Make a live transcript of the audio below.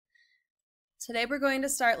Today we're going to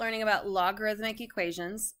start learning about logarithmic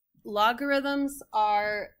equations. Logarithms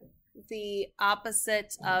are the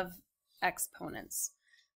opposite of exponents.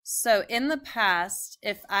 So in the past,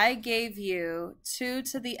 if I gave you 2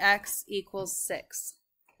 to the x equals 6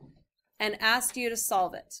 and asked you to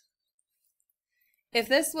solve it, if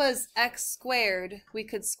this was x squared, we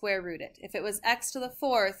could square root it. If it was x to the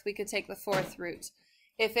fourth, we could take the fourth root.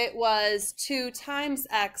 If it was 2 times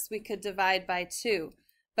x, we could divide by 2.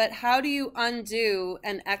 But how do you undo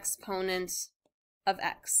an exponent of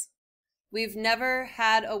x? We've never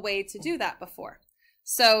had a way to do that before.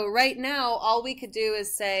 So right now, all we could do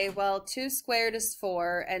is say, well, 2 squared is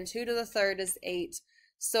 4, and 2 to the third is 8.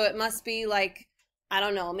 So it must be like, I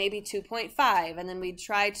don't know, maybe 2.5, and then we'd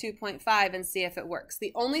try 2.5 and see if it works.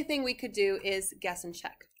 The only thing we could do is guess and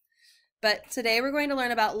check. But today we're going to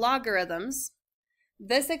learn about logarithms.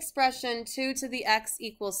 This expression, 2 to the x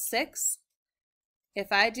equals 6, if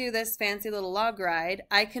I do this fancy little log ride,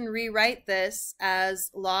 I can rewrite this as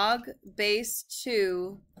log base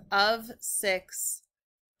 2 of 6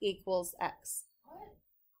 equals x.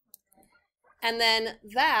 And then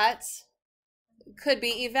that could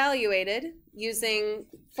be evaluated using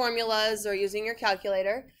formulas or using your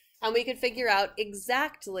calculator, and we could figure out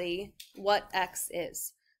exactly what x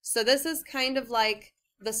is. So this is kind of like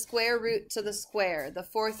the square root to the square, the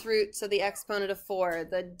fourth root to the exponent of 4,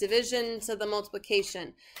 the division to the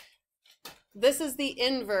multiplication. This is the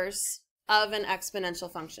inverse of an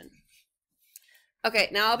exponential function. Okay,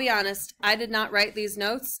 now I'll be honest, I did not write these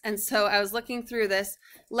notes, and so I was looking through this.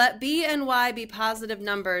 Let b and y be positive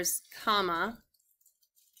numbers, comma.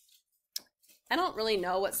 I don't really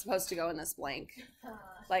know what's supposed to go in this blank.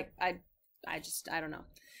 Like, I don't know.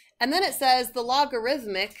 And then it says the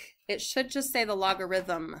logarithmic. It should just say the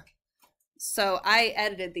logarithm. So I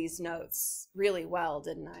edited these notes really well,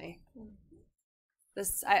 didn't I?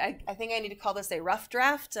 I think I need to call this a rough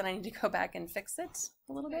draft, and I need to go back and fix it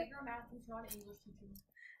a little bit. You're a math teacher, not an English teacher.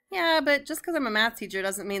 Yeah, but just because I'm a math teacher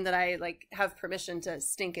doesn't mean that I have permission to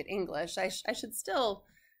stink at English. I should still,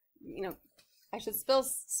 I should still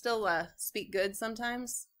speak good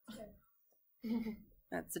sometimes. Okay.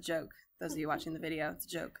 That's a joke. Those of you watching the video, it's a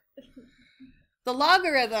joke. The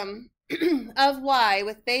logarithm of y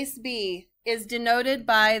with base b is denoted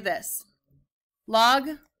by this. Log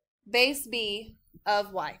base b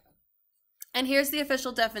of y. And here's the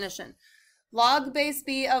official definition. Log base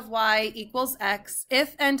b of y equals x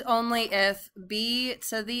if and only if b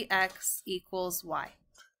to the x equals y.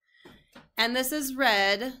 And this is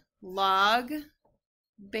read log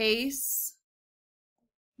base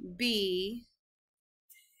b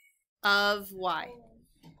of y.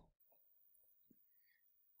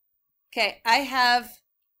 Okay, I have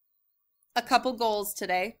a couple goals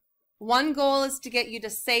today. One goal is to get you to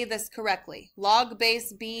say this correctly. Log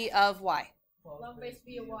base b of y. Log base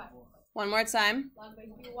b of y. One more time. Log base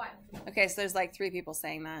b of y. Okay, so there's like 3 people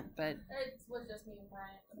saying that, but it was just me and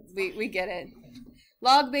Brian. we get it.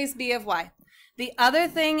 Log base b of y. The other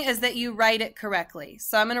thing is that you write it correctly.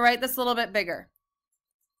 So I'm going to write this a little bit bigger.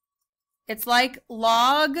 It's like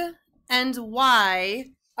log and y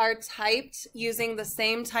are typed using the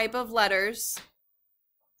same type of letters,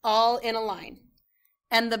 all in a line.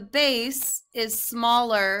 And the base is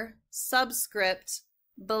smaller subscript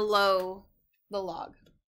below the log.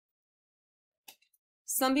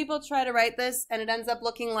 Some people try to write this and it ends up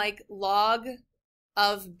looking like log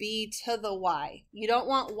of b to the y. You don't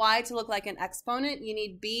want y to look like an exponent. You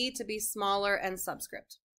need b to be smaller and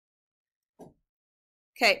subscript.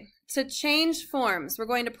 Okay, to change forms, we're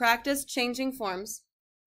going to practice changing forms.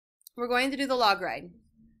 We're going to do the log ride.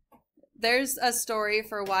 There's a story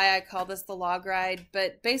for why I call this the log ride,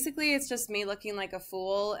 but basically it's just me looking like a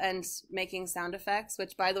fool and making sound effects,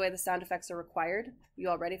 which, by the way, the sound effects are required. You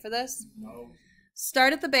all ready for this? No.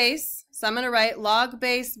 Start at the base. So I'm going to write log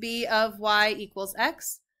base b of y equals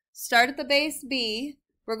x. Start at the base b.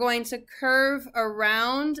 We're going to curve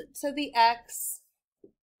around to the x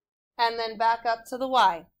and then back up to the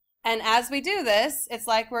y. And as we do this, it's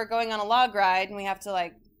like we're going on a log ride and we have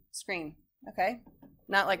to scream, okay?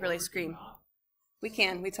 Not like really scream. We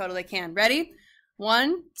can, we totally can. Ready?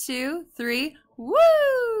 1, 2, 3, woo!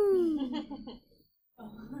 I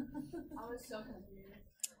was so confused.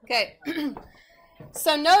 Okay,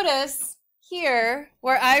 so notice here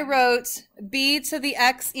where I wrote b to the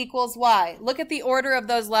x equals y. Look at the order of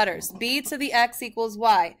those letters. B to the x equals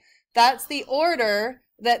y. That's the order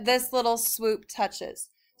that this little swoop touches.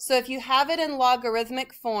 So if you have it in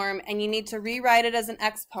logarithmic form and you need to rewrite it as an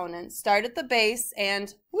exponent, start at the base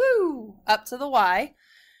and woo, up to the y.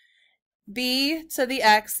 B to the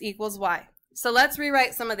x equals y. So let's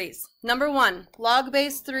rewrite some of these. Number 1, log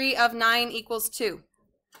base 3 of 9 equals 2.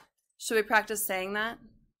 Should we practice saying that?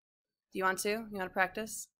 Do you want to? You want to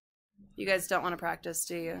practice? You guys don't want to practice,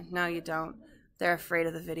 do you? No, you don't. They're afraid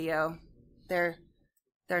of the video. They're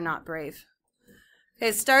not brave.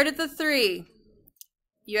 Okay, start at the 3.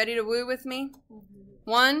 You ready to woo with me?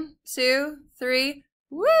 1, 2, 3.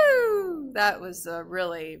 Woo! That was a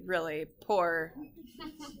really, really poor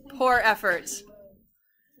effort.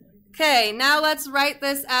 Okay, now let's write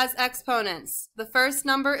this as exponents. The first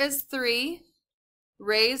number is 3.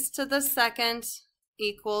 Raised to the second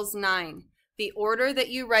equals 9. The order that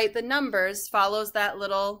you write the numbers follows that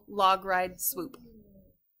little log-ride swoop.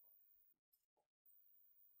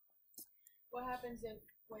 What happens if,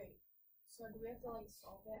 wait, so do we have to like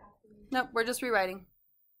solve it after we... Nope, we're just rewriting.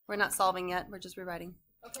 We're not solving yet, we're just rewriting.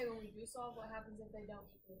 Okay, when we do solve, what happens if they don't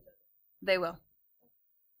equal each other? They will.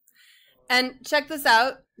 And check this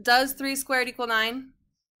out. Does 3 squared equal 9?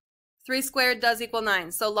 3 squared does equal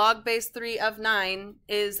 9. So log base 3 of 9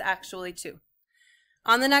 is actually 2.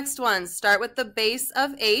 On the next one, start with the base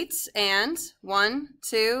of 8 and 1,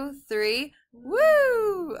 2, 3.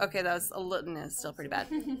 Woo! Okay, that was a little, no, still pretty bad.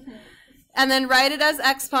 And then write it as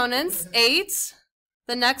exponents. 8.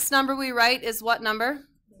 The next number we write is what number?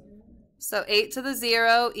 So 8 to the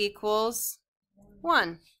 0 equals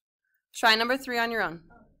 1. Try number 3 on your own.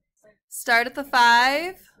 Start at the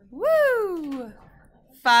 5. Woo!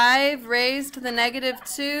 5 raised to the negative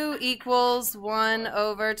 2 equals 1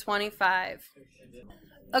 over 25.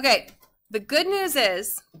 Okay, the good news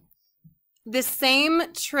is the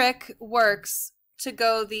same trick works to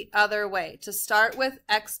go the other way, to start with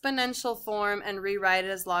exponential form and rewrite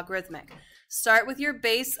it as logarithmic. Start with your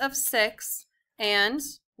base of 6 and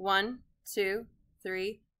 1, 2,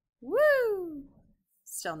 3, woo!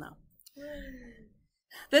 Still no.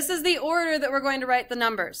 This is the order that we're going to write the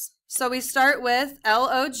numbers. So we start with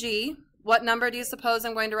log. What number do you suppose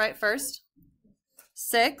I'm going to write first?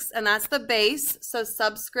 6, and that's the base. So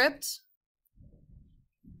subscript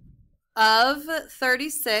of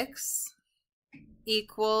 36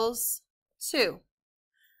 equals 2.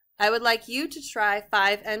 I would like you to try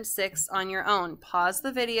 5 and 6 on your own. Pause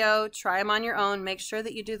the video, try them on your own. Make sure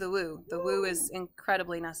that you do the woo. The woo is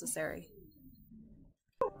incredibly necessary.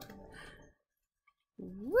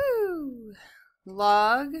 Woo!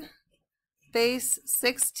 Log base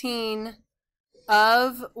 16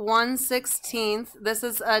 of 1/16. This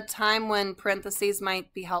is a time when parentheses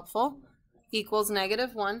might be helpful. Equals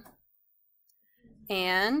negative 1.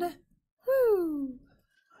 And woo!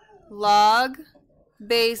 Log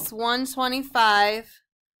base 125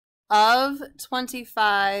 of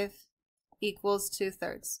 25 equals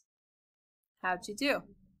 2/3. How'd you do?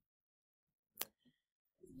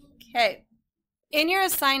 Okay. In your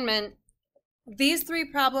assignment, these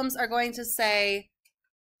 3 problems are going to say,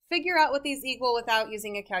 figure out what these equal without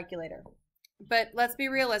using a calculator. But let's be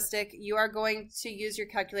realistic. You are going to use your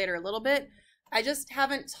calculator a little bit. I just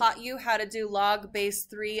haven't taught you how to do log base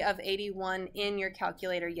 3 of 81 in your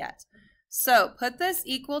calculator yet. So put this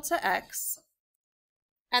equal to x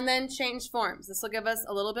and then change forms. This will give us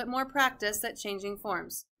a little bit more practice at changing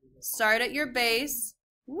forms. Start at your base.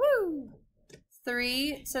 Woo!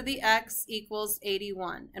 3 to the x equals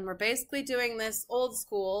 81. And we're basically doing this old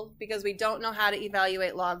school because we don't know how to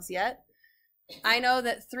evaluate logs yet. I know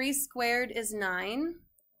that 3 squared is 9.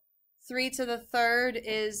 3 to the 3rd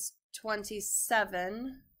is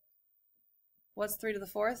 27. What's 3 to the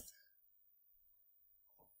 4th?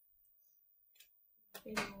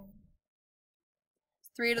 81.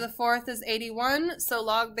 3 to the 4th is 81. So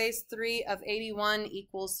log base 3 of 81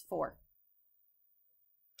 equals 4.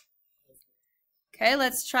 Okay,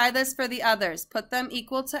 let's try this for the others. Put them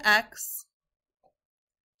equal to x,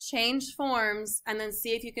 change forms, and then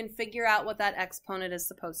see if you can figure out what that exponent is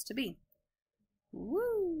supposed to be.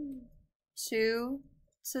 Woo! 2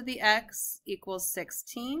 to the x equals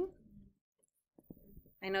 16.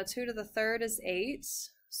 I know 2 to the 3rd is 8,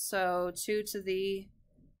 so 2 to the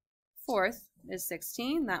 4th is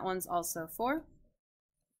 16. That one's also 4.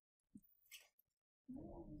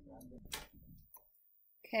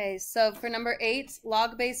 Okay, so for number 8,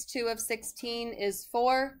 log base 2 of 16 is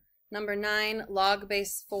 4. Number 9, log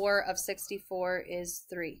base 4 of 64 is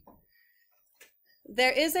 3.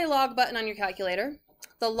 There is a log button on your calculator.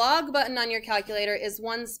 The log button on your calculator is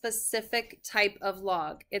one specific type of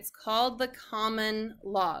log. It's called the common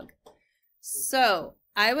log. So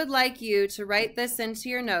I would like you to write this into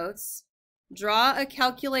your notes. Draw a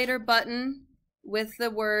calculator button with the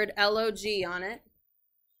word log on it.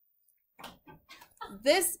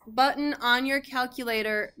 This button on your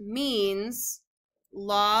calculator means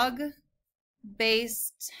log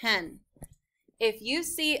base 10. if you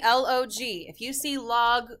see log, if you see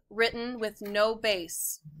log written with no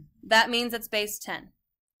base, that means it's base 10.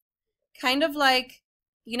 Kind of like,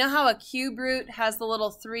 you know how a cube root has the little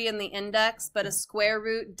 3 in the index, but a square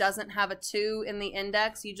root doesn't have a 2 in the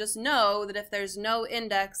index? You just know that if there's no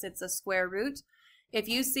index, it's a square root. If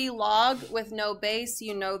you see log with no base,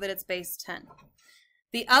 you know that it's base 10.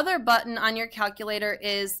 The other button on your calculator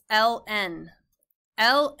is ln.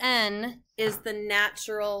 ln is the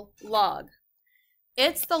natural log.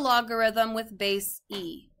 It's the logarithm with base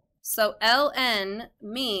e. So ln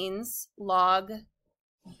means log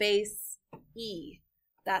base e.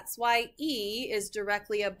 That's why e is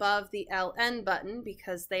directly above the ln button,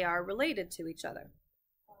 because they are related to each other.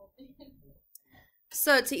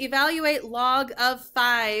 So to evaluate log of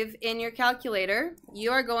 5 in your calculator,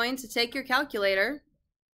 you are going to take your calculator,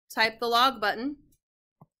 type the log button,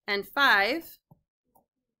 and 5.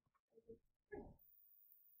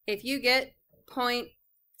 If you get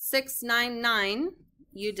 0.699,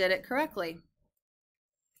 you did it correctly.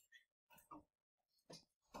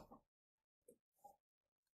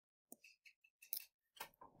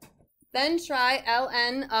 Then try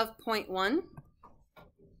ln of 0.1.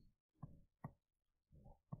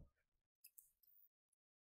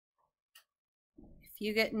 If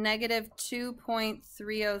you get negative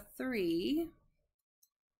 2.303,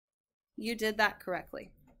 you did that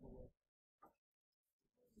correctly.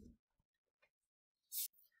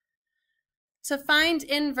 To find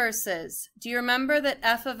inverses, do you remember that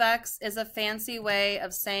f of x is a fancy way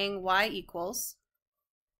of saying y equals?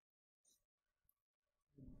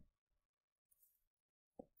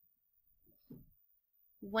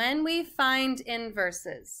 When we find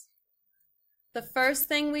inverses, the first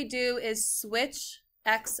thing we do is switch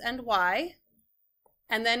x and y,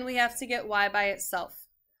 and then we have to get y by itself.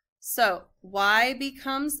 So y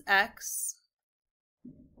becomes x,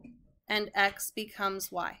 and x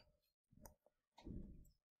becomes y.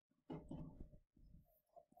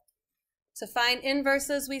 To find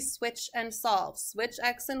inverses, we switch and solve. Switch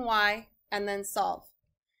x and y, and then solve.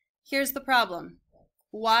 Here's the problem.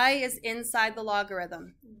 Y is inside the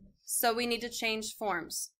logarithm, so we need to change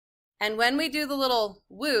forms. And when we do the little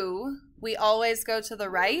woo, we always go to the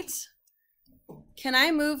right. Can I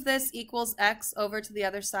move this equals x over to the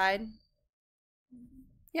other side?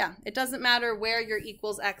 Yeah, it doesn't matter where your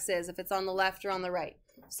equals x is, if it's on the left or on the right.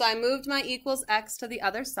 So I moved my equals x to the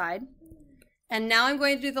other side. And now I'm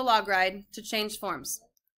going to do the log ride to change forms.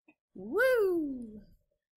 Woo!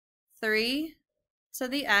 3 to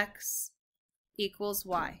the x equals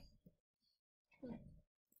y.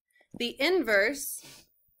 The inverse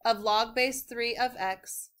of log base 3 of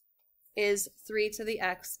x is 3 to the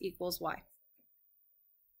x equals y.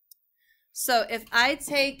 So if I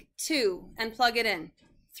take 2 and plug it in,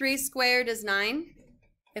 3 squared is 9.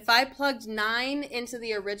 If I plugged 9 into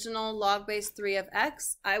the original log base 3 of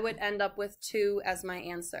x, I would end up with 2 as my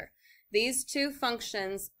answer. These two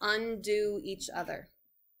functions undo each other.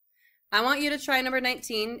 I want you to try number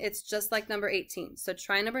 19. It's just like number 18. So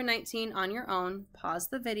try number 19 on your own. Pause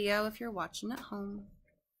the video if you're watching at home.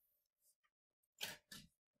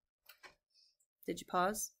 Did you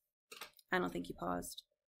pause? I don't think you paused.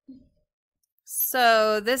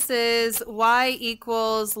 So this is y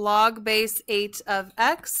equals log base 8 of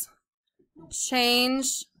x.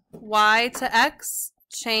 Change y to x,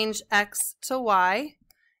 change x to y.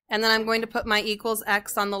 And then I'm going to put my equals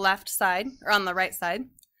x on the left side, or on the right side.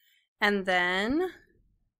 And then,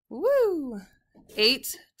 woo,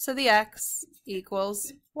 8 to the x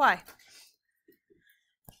equals y.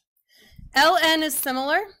 ln is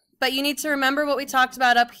similar, but you need to remember what we talked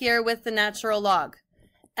about up here with the natural log.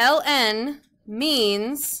 ln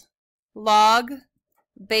means log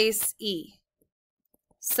base e.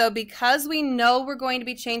 So because we know we're going to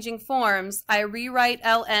be changing forms, I rewrite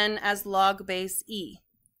ln as log base e.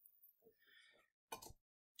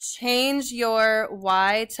 Change your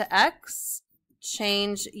y to x,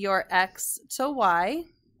 change your x to y.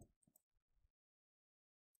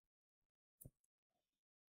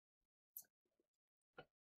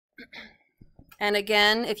 And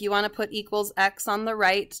again, if you want to put equals x on the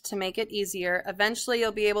right to make it easier, eventually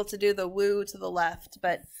you'll be able to do the woo to the left.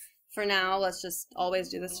 But for now, let's just always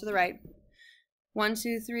do this to the right. 1,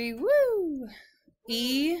 2, 3, woo!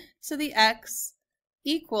 E to the x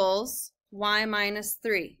equals y minus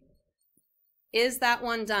 3. Is that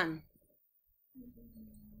one done?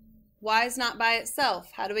 Y is not by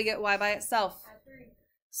itself. How do we get y by itself?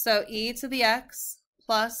 So e to the x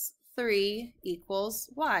plus 3 equals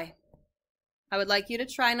y. I would like you to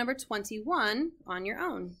try number 21 on your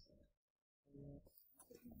own.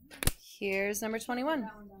 Here's number 21.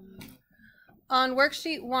 On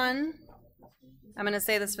worksheet 1, I'm going to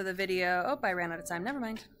say this for the video. Oh, I ran out of time. Never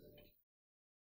mind.